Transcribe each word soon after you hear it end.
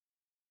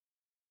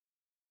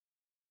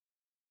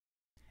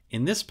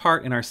In this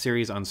part in our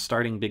series on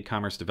starting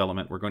BigCommerce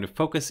development, we're going to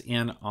focus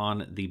in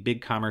on the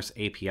BigCommerce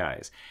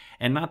APIs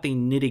and not the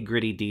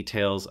nitty-gritty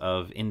details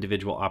of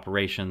individual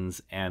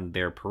operations and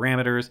their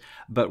parameters,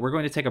 but we're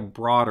going to take a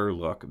broader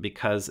look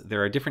because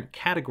there are different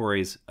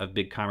categories of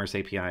BigCommerce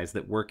APIs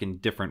that work in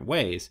different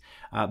ways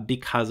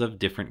because of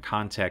different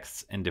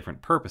contexts and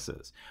different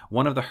purposes.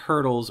 One of the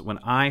hurdles when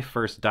I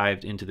first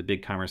dived into the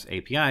BigCommerce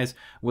APIs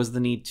was the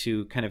need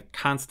to kind of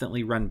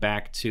constantly run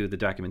back to the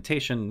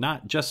documentation,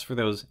 not just for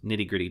those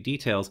nitty-gritty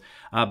details,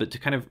 but to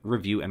kind of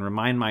review and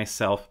remind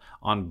myself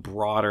on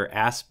broader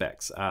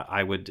aspects.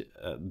 I would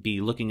be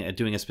looking at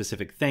doing a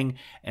specific thing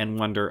and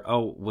wonder,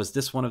 oh, was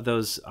this one of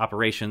those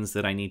operations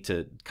that I need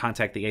to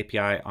contact the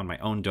API on my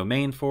own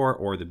domain for,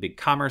 or the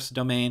BigCommerce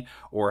domain,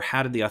 or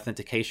how did the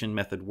authentication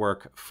method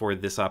work for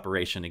this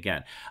operation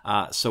again?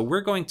 So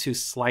we're going to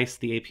slice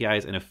the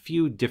APIs in a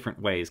few different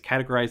ways,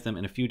 categorize them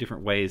in a few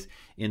different ways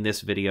in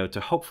this video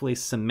to hopefully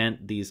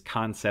cement these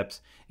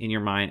concepts in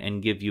your mind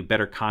and give you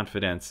better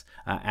confidence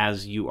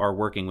as you are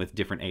working with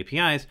different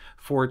APIs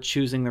for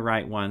choosing the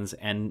right ones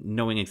and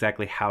knowing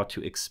exactly how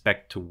to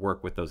expect to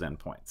work with those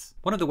endpoints.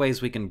 One of the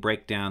ways we can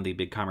break down the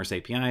BigCommerce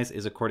APIs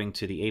is according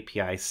to the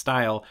API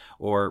style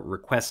or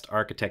request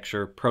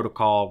architecture,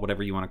 protocol,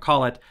 whatever you want to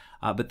call it.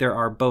 But there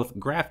are both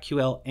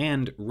GraphQL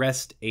and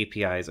REST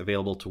APIs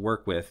available to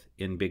work with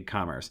in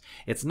BigCommerce.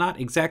 It's not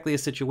exactly a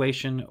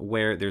situation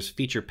where there's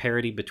feature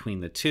parity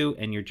between the two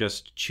and you're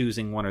just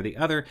choosing one or the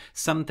other.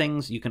 Some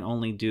things you can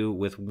only do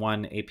with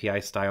one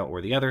API style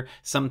or the other.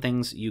 Some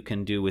things you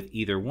can do with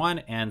either one,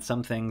 and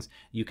some things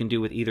you can do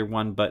with either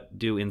one but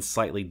do in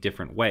slightly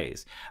different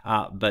ways.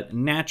 But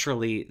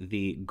naturally,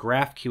 the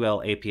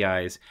GraphQL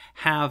APIs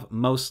have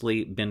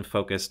mostly been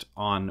focused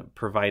on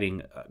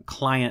providing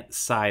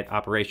client-side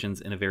operations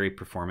in a very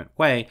performant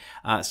way.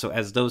 So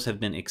as those have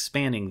been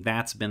expanding,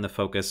 that's been the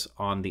focus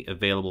on the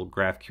available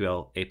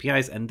GraphQL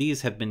APIs, and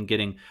these have been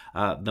getting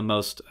the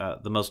most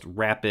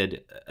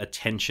rapid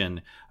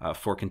attention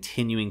for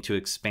continuing to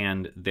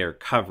expand their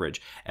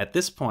coverage. At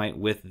this point,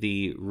 with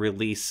the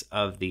release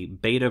of the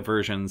beta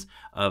versions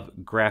of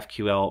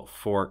GraphQL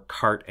for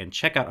cart and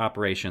checkout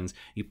operations,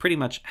 you pretty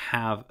much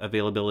have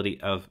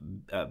availability of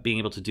being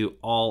able to do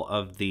all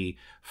of the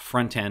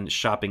front-end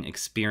shopping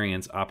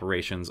experience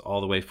operations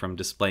all the way from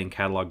displaying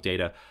catalog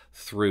data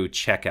through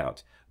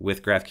checkout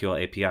with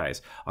GraphQL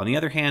APIs. On the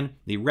other hand,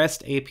 the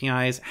REST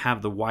APIs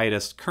have the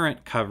widest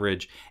current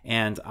coverage,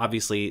 and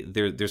obviously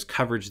there's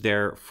coverage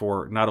there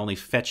for not only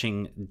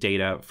fetching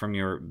data from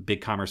your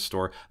BigCommerce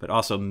store, but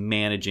also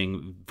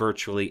managing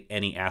virtually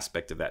any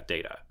aspect of that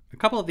data. A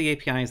couple of the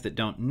APIs that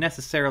don't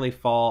necessarily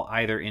fall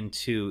either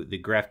into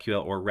the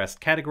GraphQL or REST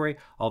category,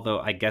 although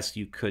I guess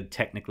you could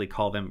technically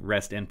call them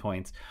REST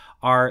endpoints,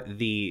 are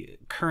the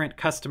current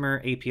customer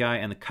API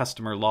and the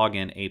customer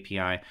login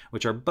API,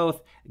 which are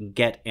both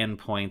GET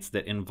endpoints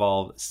that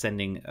involve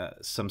sending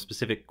some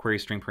specific query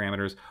string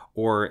parameters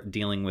or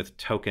dealing with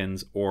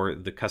tokens or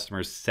the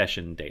customer's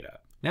session data.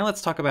 Now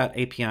let's talk about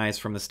APIs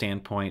from the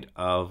standpoint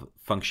of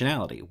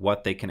functionality,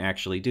 what they can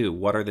actually do.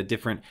 What are the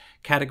different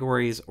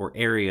categories or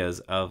areas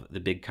of the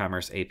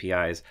BigCommerce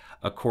APIs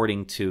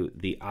according to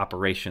the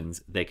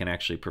operations they can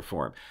actually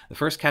perform? The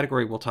first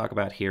category we'll talk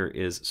about here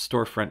is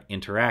Storefront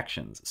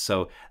Interactions.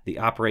 So the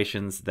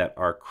operations that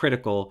are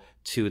critical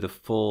to the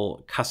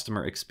full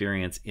customer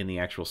experience in the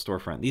actual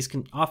storefront. These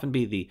can often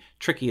be the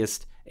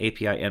trickiest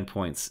API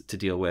endpoints to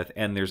deal with,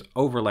 and there's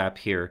overlap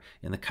here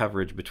in the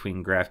coverage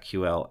between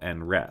GraphQL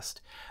and REST.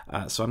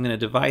 So I'm going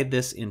to divide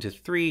this into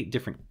three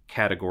different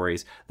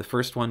categories. The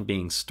first one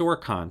being store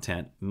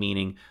content,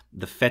 meaning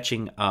the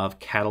fetching of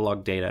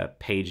catalog data,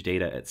 page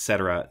data,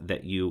 etc.,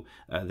 that you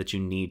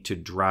need to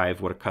drive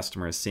what a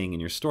customer is seeing in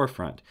your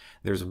storefront.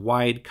 There's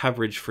wide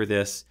coverage for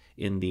this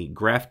in the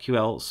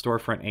GraphQL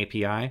Storefront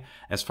API.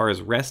 As far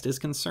as REST is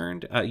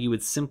concerned, you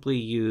would simply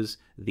use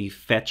the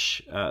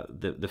fetch,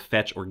 the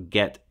fetch or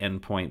get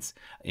endpoints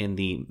in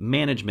the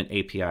management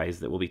APIs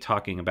that we'll be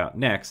talking about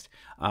next,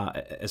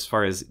 as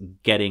far as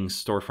getting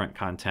storefront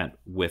content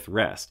with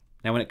REST.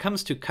 Now, when it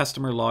comes to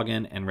customer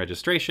login and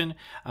registration,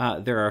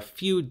 there are a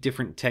few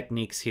different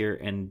techniques here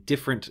and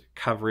different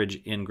coverage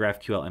in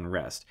GraphQL and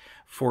REST.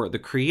 For the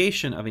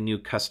creation of a new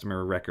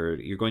customer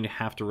record, you're going to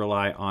have to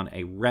rely on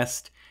a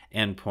REST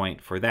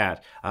endpoint for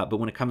that. But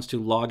when it comes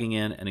to logging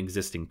in an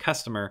existing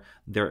customer,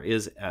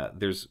 there's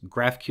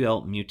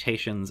GraphQL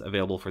mutations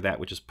available for that,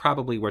 which is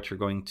probably what you're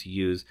going to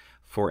use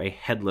for a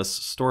headless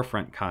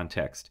storefront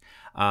context.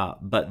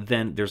 But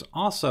then there's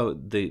also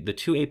the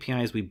two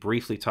APIs we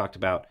briefly talked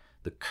about,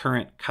 the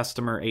current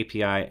customer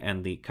API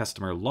and the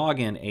customer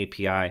login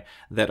API,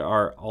 that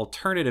are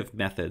alternative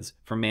methods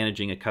for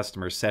managing a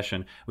customer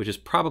session, which is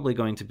probably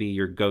going to be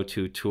your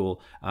go-to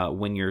tool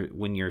when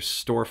your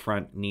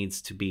storefront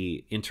needs to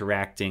be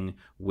interacting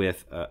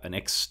with an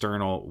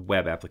external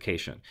web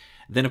application.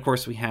 Then, of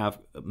course, we have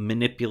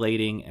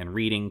manipulating and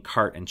reading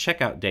cart and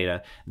checkout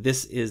data.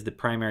 This is the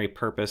primary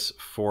purpose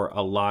for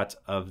a lot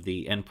of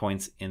the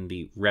endpoints in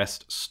the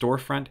REST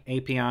Storefront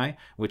API,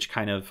 which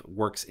kind of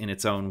works in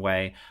its own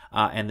way.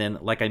 And then,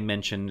 like I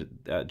mentioned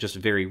just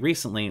very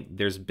recently,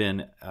 there's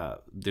been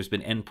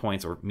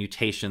endpoints or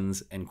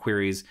mutations and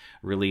queries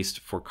released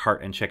for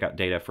cart and checkout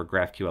data for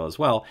GraphQL as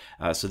well,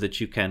 so that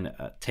you can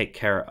take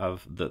care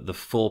of the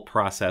full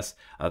process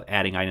of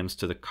adding items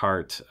to the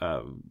cart,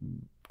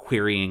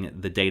 querying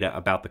the data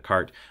about the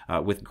cart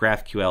with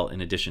GraphQL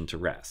in addition to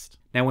REST.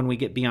 Now, when we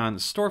get beyond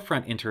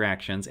storefront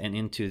interactions and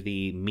into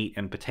the meat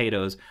and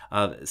potatoes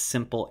of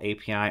simple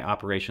API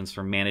operations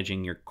for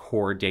managing your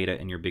core data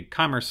in your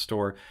BigCommerce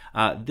store,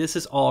 this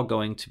is all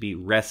going to be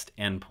REST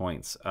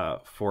endpoints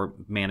for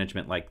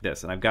management like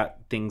this. And I've got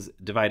things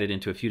divided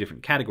into a few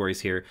different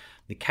categories here.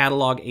 The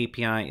catalog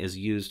API is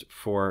used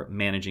for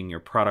managing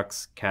your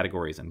products,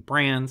 categories, and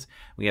brands.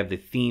 We have the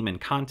theme and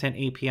content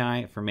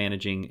API for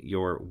managing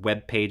your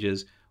web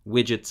pages,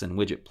 widgets and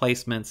widget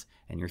placements,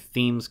 and your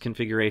themes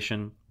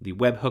configuration. The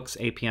webhooks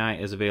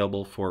API is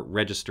available for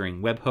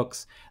registering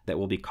webhooks that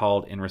will be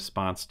called in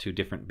response to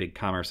different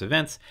BigCommerce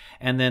events.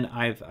 And then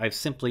I've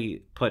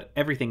simply put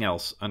everything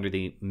else under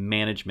the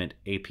management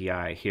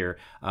API here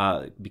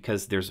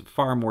because there's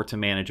far more to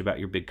manage about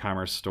your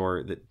BigCommerce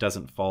store that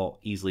doesn't fall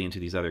easily into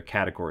these other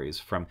categories,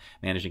 from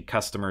managing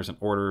customers and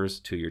orders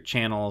to your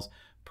channels,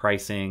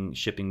 pricing,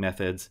 shipping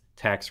methods,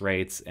 tax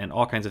rates, and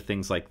all kinds of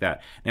things like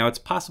that. Now, it's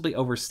possibly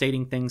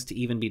overstating things to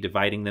even be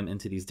dividing them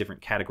into these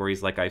different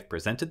categories like I've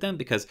presented them,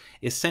 because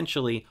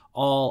essentially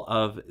all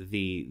of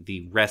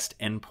the REST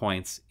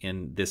endpoints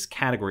in this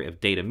category of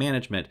data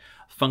management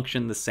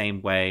function the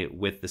same way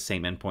with the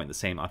same endpoint, the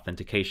same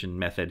authentication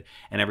method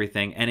and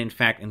everything. And in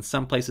fact, in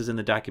some places in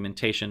the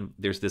documentation,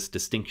 there's this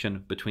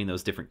distinction between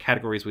those different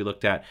categories we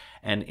looked at,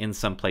 and in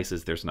some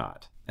places there's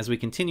not. As we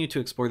continue to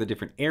explore the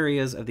different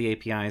areas of the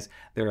APIs,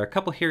 there are a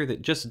couple here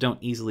that just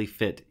don't easily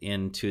fit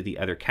into the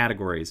other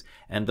categories,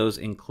 and those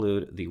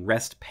include the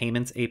REST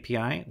Payments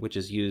API, which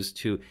is used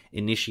to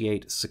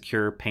initiate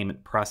secure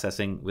payment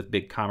processing with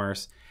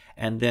BigCommerce.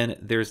 And then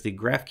there's the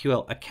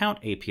GraphQL Account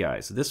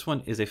API. So this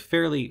one is a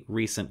fairly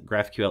recent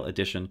GraphQL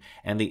addition,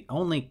 and the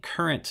only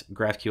current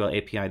GraphQL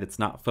API that's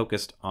not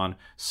focused on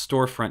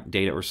storefront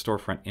data or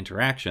storefront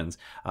interactions,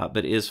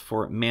 but is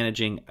for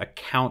managing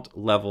account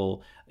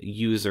level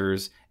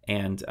users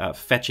and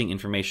fetching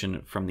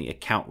information from the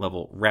account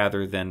level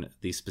rather than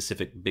the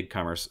specific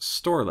BigCommerce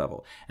store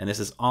level. And this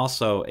is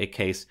also a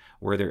case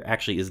where there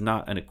actually is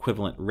not an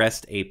equivalent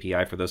REST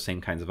API for those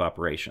same kinds of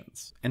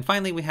operations. And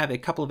finally, we have a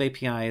couple of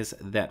APIs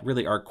that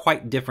really are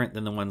quite different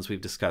than the ones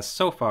we've discussed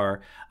so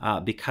far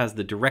because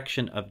the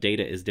direction of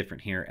data is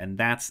different here, and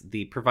that's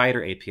the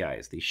provider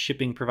APIs, the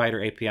shipping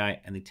provider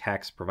API and the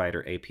tax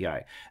provider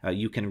API.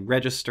 You can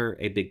register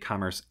a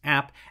BigCommerce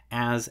app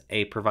as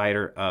a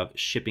provider of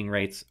shipping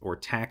rates or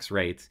tax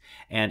rates.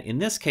 And in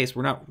this case,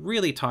 we're not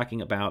really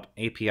talking about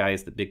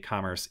APIs that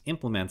BigCommerce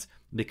implements,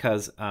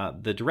 because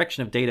the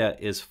direction of data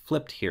is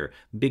flipped here.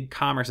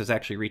 BigCommerce is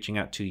actually reaching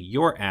out to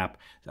your app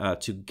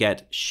to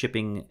get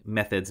shipping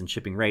methods and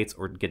shipping rates,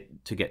 or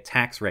to get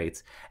tax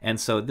rates. And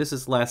so this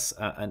is less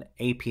an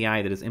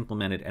API that is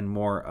implemented and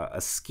more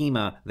a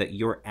schema that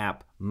your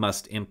app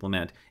must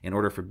implement in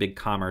order for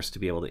BigCommerce to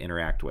be able to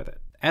interact with it.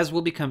 As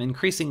will become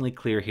increasingly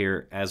clear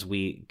here as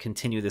we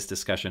continue this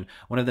discussion,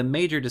 one of the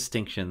major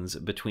distinctions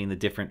between the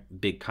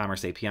different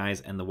BigCommerce APIs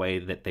and the way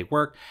that they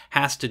work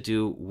has to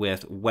do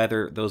with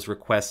whether those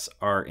requests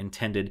are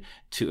intended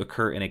to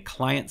occur in a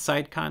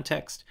client-side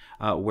context,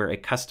 where a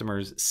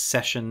customer's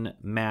session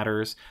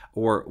matters,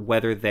 or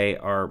whether they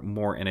are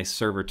more in a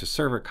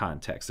server-to-server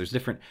context. There's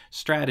different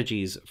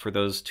strategies for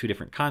those two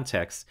different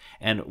contexts,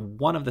 and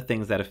one of the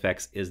things that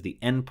affects is the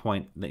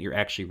endpoint that you're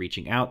actually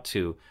reaching out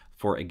to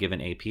for a given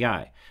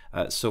API.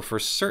 So for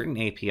certain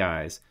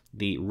APIs,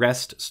 the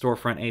REST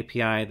Storefront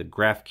API, the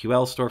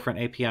GraphQL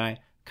Storefront API,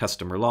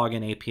 Customer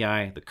Login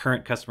API, the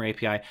Current Customer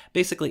API,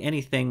 basically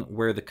anything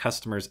where the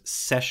customer's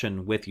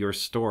session with your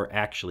store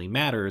actually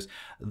matters,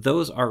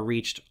 those are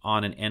reached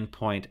on an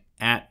endpoint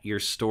at your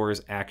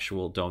store's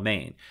actual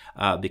domain,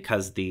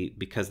 because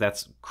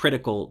that's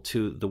critical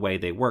to the way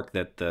they work,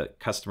 that the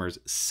customer's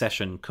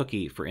session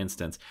cookie, for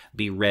instance,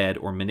 be read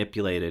or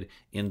manipulated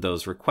in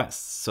those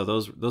requests. So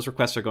those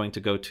requests are going to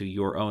go to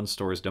your own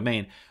store's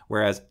domain,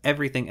 whereas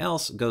everything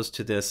else goes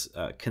to this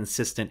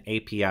consistent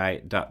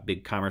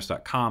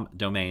api.bigcommerce.com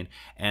domain,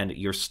 and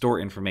your store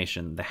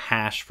information, the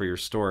hash for your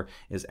store,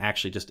 is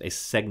actually just a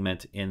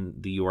segment in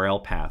the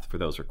URL path for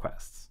those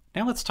requests.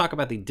 Now let's talk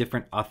about the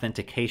different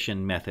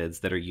authentication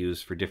methods that are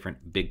used for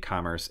different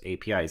BigCommerce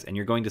APIs. And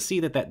you're going to see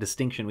that that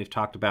distinction we've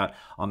talked about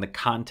on the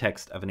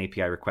context of an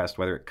API request,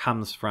 whether it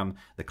comes from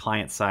the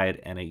client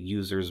side and a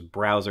user's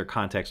browser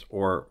context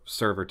or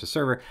server to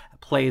server,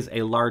 plays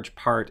a large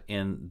part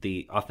in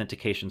the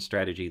authentication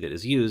strategy that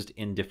is used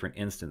in different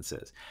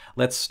instances.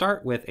 Let's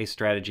start with a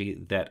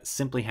strategy that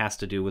simply has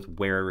to do with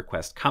where a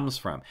request comes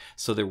from.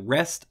 So the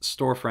REST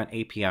Storefront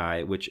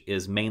API, which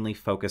is mainly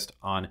focused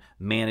on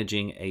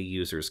managing a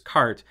user's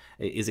cart,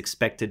 is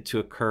expected to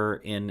occur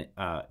in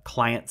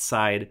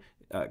client-side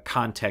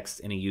context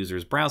in a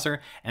user's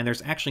browser, and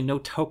there's actually no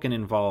token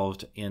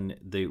involved in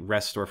the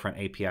REST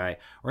Storefront API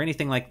or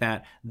anything like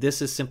that.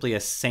 This is simply a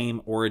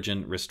same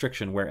origin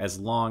restriction, where as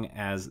long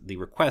as the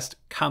request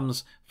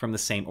comes from the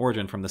same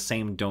origin, from the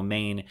same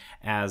domain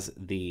as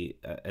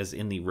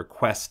in the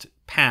request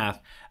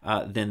path,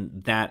 then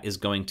that is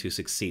going to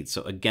succeed.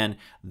 So again,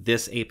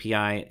 this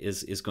API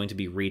is going to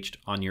be reached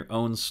on your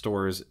own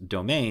store's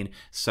domain.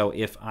 So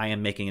if I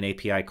am making an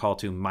API call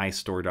to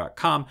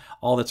mystore.com,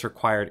 all that's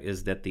required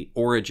is that the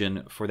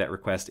origin for that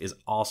request is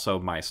also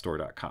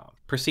mystore.com.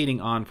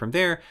 Proceeding on from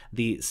there,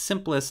 the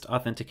simplest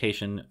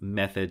authentication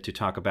method to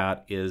talk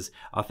about is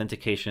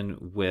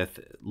authentication with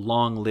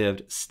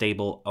long-lived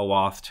stable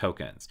OAuth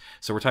tokens.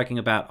 So we're talking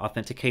about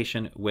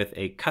authentication with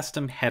a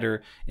custom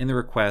header in the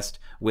request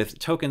with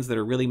tokens that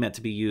are really meant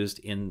to be used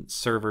in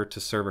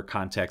server-to-server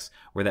context,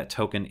 where that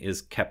token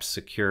is kept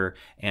secure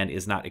and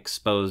is not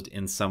exposed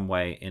in some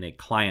way in a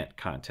client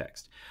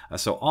context.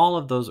 So all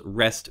of those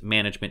REST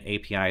management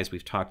APIs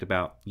we've talked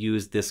about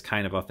use this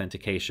kind of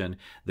authentication.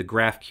 The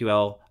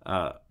GraphQL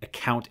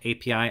account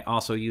API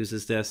also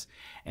uses this.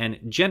 And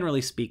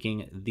generally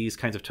speaking, these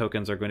kinds of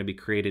tokens are going to be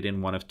created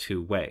in one of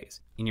two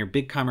ways. In your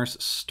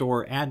BigCommerce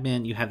store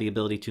admin, you have the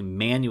ability to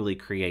manually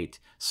create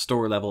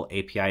store-level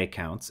API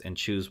accounts and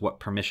choose what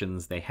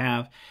permissions they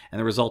have. And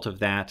the result of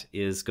that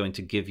is going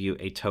to give you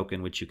a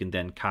token which you can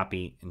then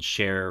copy and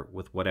share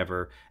with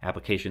whatever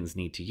applications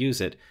need to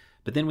use it.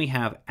 But then we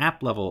have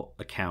app-level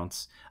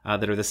accounts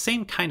that are the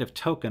same kind of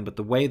token, but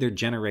the way they're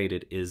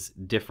generated is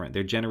different.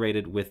 They're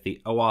generated with the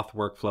OAuth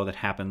workflow that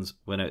happens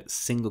when a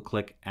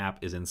single-click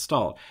app is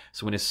installed.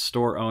 So when a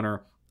store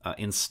owner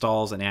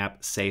installs an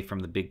app, say from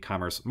the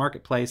BigCommerce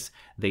marketplace,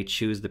 they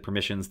choose the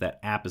permissions that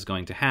app is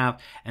going to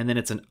have, and then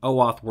it's an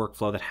OAuth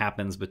workflow that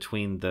happens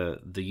between the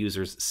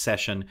user's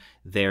session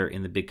there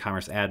in the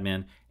BigCommerce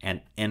admin and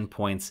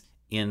endpoints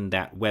in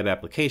that web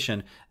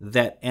application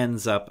that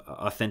ends up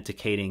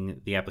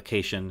authenticating the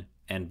application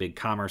and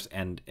BigCommerce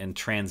and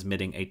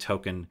transmitting a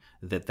token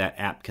that that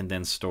app can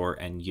then store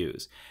and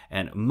use.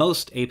 And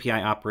most API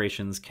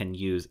operations can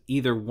use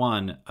either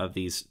one of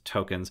these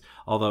tokens,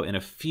 although in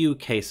a few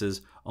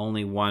cases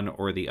only one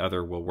or the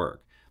other will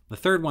work. The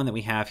third one that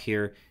we have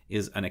here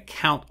is an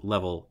account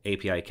level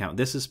API account.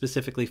 This is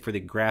specifically for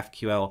the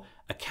GraphQL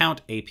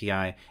account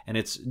API, and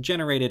it's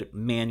generated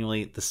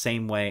manually the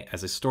same way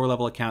as a store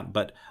level account,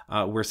 but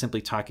we're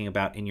simply talking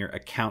about in your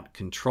account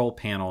control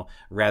panel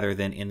rather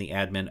than in the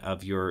admin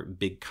of your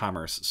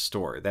BigCommerce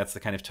store. That's the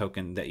kind of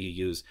token that you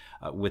use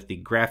with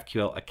the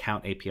GraphQL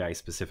account API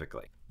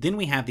specifically. Then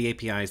we have the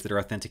APIs that are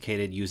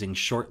authenticated using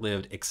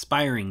short-lived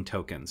expiring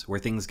tokens, where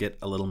things get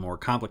a little more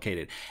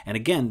complicated. And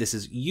again, this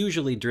is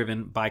usually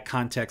driven by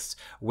contexts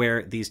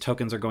where these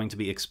tokens are going to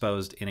be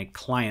exposed in a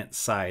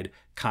client-side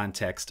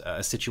context,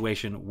 a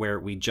situation where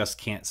we just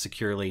can't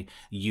securely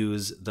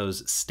use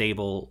those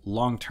stable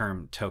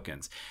long-term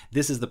tokens.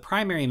 This is the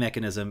primary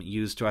mechanism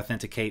used to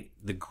authenticate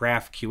the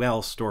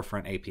GraphQL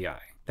Storefront API.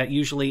 That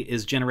usually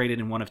is generated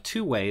in one of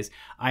two ways.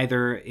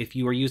 Either if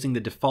you are using the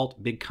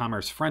default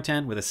BigCommerce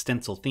frontend with a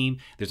stencil theme,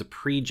 there's a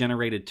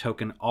pre-generated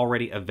token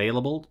already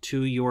available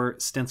to your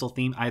stencil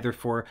theme, either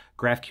for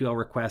GraphQL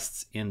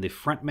requests in the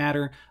front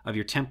matter of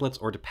your templates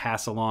or to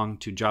pass along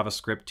to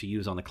JavaScript to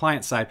use on the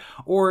client side,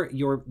 or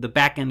the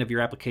back end of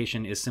your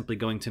application is simply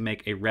going to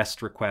make a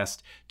REST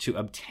request to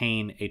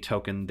obtain a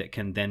token that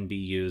can then be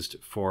used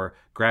for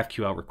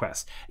GraphQL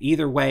requests.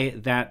 Either way,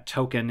 that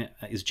token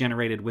is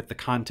generated with the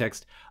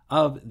context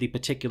of the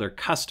particular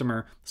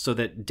customer, so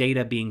that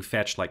data being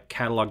fetched, like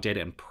catalog data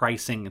and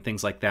pricing and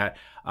things like that,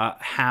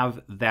 have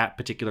that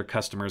particular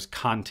customer's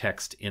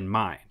context in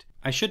mind.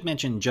 I should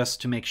mention, just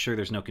to make sure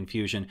there's no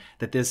confusion,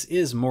 that this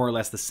is more or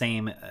less the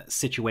same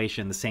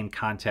situation, the same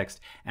context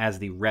as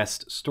the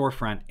REST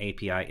Storefront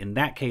API. In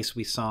that case,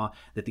 we saw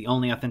that the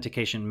only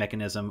authentication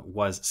mechanism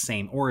was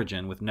same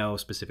origin with no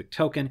specific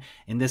token.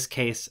 In this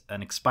case,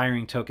 an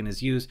expiring token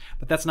is used,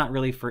 but that's not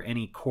really for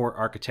any core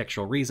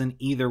architectural reason.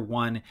 Either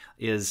one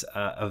is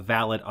a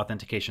valid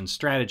authentication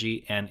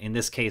strategy, and in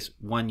this case,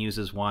 one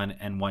uses one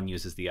and one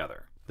uses the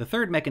other. The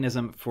third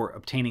mechanism for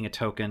obtaining a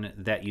token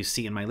that you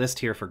see in my list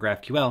here for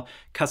GraphQL,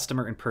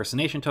 customer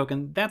impersonation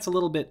token, that's a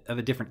little bit of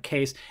a different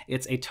case.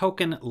 It's a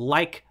token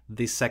like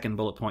the second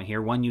bullet point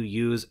here, one you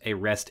use a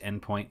REST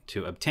endpoint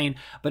to obtain,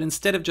 but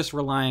instead of just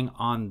relying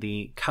on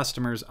the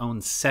customer's own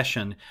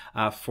session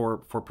for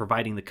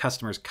providing the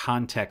customer's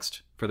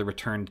context for the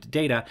returned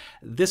data,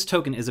 this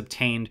token is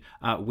obtained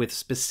with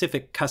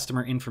specific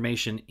customer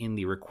information in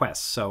the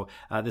request. So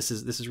this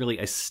is really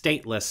a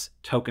stateless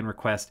token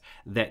request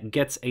that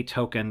gets a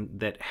token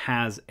that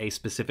has a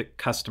specific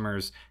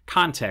customer's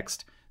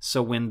context.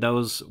 So when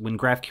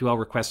GraphQL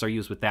requests are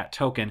used with that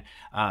token,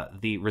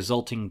 the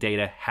resulting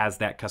data has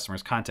that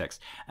customer's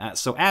context.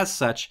 So as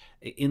such,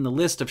 in the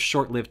list of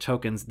short-lived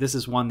tokens, this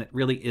is one that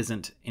really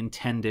isn't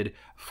intended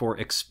for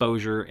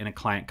exposure in a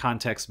client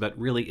context, but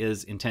really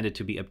is intended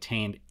to be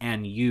obtained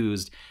and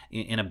used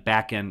in a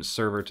back-end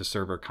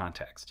server-to-server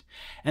context.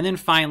 And then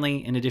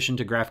finally, in addition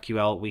to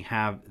GraphQL, we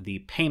have the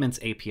Payments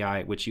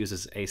API, which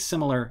uses a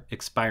similar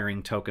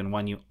expiring token,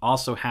 one you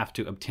also have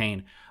to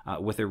obtain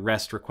with a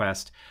REST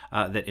request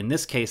that in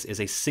this case is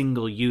a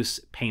single-use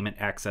payment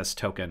access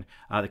token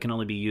that can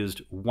only be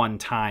used one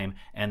time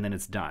and then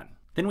it's done.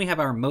 Then we have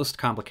our most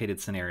complicated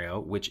scenario,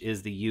 which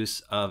is the use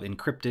of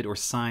encrypted or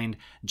signed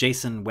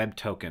JSON Web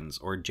Tokens,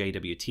 or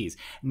JWTs.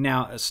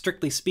 Now,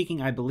 strictly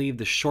speaking, I believe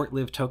the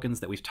short-lived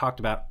tokens that we've talked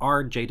about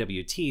are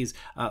JWTs,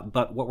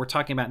 but what we're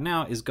talking about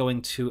now is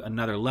going to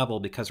another level,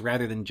 because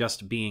rather than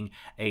just being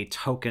a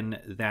token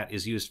that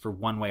is used for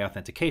one-way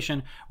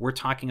authentication, we're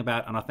talking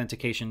about an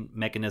authentication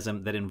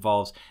mechanism that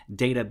involves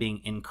data being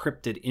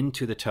encrypted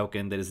into the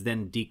token that is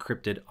then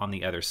decrypted on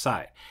the other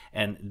side.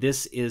 And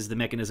this is the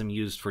mechanism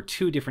used for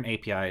two different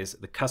APIs,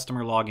 the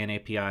Customer Login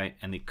API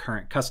and the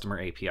Current Customer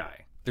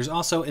API. There's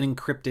also an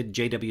encrypted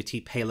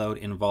JWT payload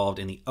involved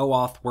in the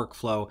OAuth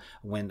workflow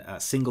when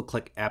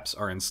single-click apps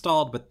are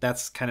installed, but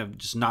that's kind of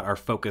just not our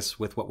focus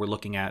with what we're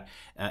looking at.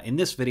 In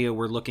this video,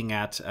 we're looking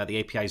at the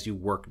APIs you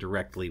work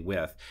directly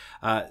with.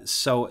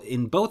 So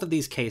in both of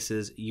these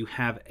cases, you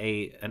have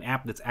an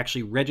app that's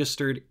actually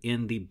registered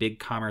in the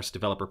BigCommerce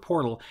developer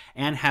portal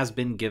and has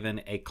been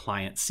given a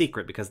client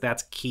secret, because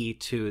that's key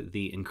to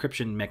the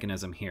encryption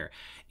mechanism here.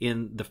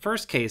 In the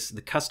first case,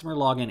 the Customer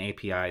Login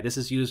API, this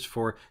is used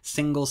for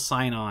single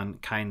sign-on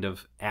kind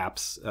of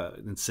apps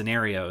and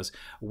scenarios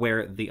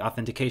where the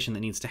authentication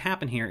that needs to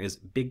happen here is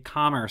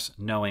BigCommerce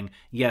knowing,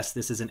 yes,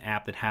 this is an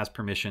app that has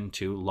permission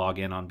to log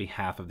in on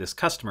behalf of this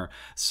customer.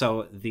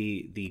 So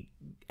the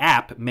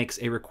app makes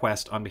a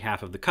request on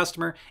behalf of the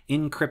customer,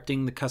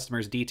 encrypting the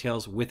customer's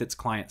details with its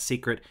client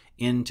secret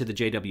into the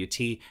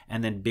JWT,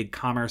 and then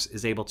BigCommerce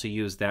is able to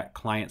use that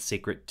client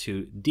secret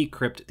to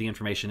decrypt the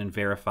information and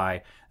verify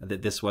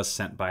that this was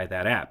sent by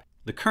that app.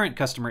 The Current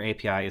Customer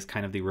API is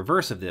kind of the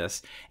reverse of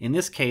this. In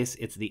this case,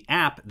 it's the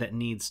app that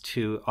needs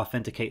to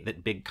authenticate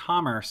that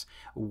BigCommerce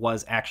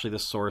was actually the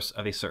source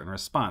of a certain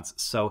response.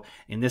 So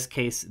in this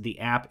case, the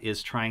app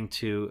is trying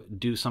to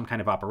do some kind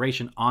of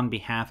operation on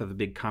behalf of a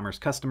BigCommerce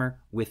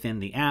customer within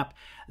the app.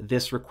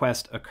 This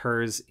request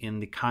occurs in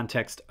the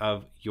context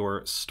of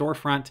your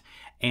storefront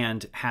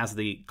and has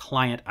the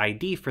client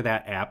ID for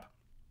that app.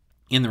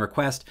 In the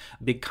request,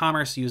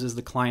 BigCommerce uses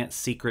the client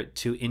secret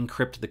to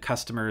encrypt the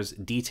customer's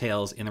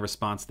details in the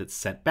response that's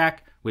sent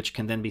back, which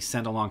can then be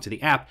sent along to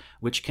the app,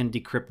 which can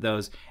decrypt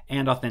those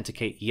and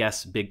authenticate,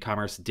 yes,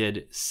 BigCommerce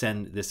did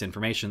send this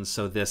information,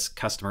 so this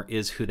customer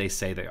is who they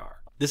say they are.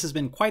 This has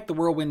been quite the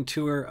whirlwind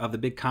tour of the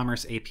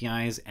BigCommerce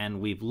APIs, and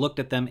we've looked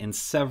at them in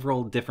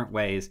several different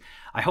ways.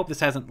 I hope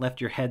this hasn't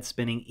left your head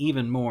spinning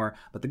even more,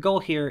 but the goal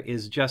here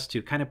is just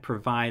to kind of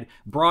provide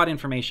broad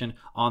information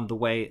on the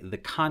way the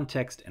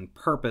context and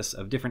purpose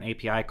of different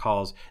API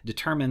calls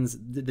determines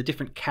the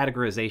different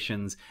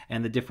categorizations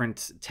and the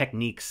different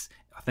techniques,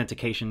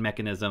 authentication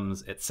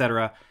mechanisms,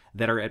 etc.,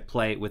 that are at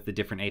play with the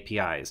different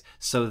APIs,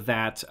 so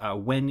that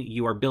when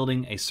you are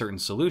building a certain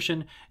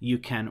solution, you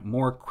can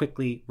more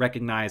quickly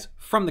recognize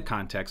from the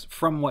context,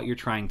 from what you're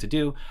trying to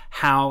do,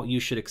 how you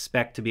should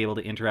expect to be able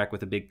to interact with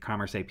the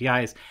BigCommerce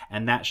APIs,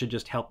 and that should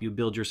just help you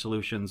build your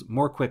solutions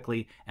more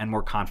quickly and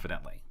more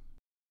confidently.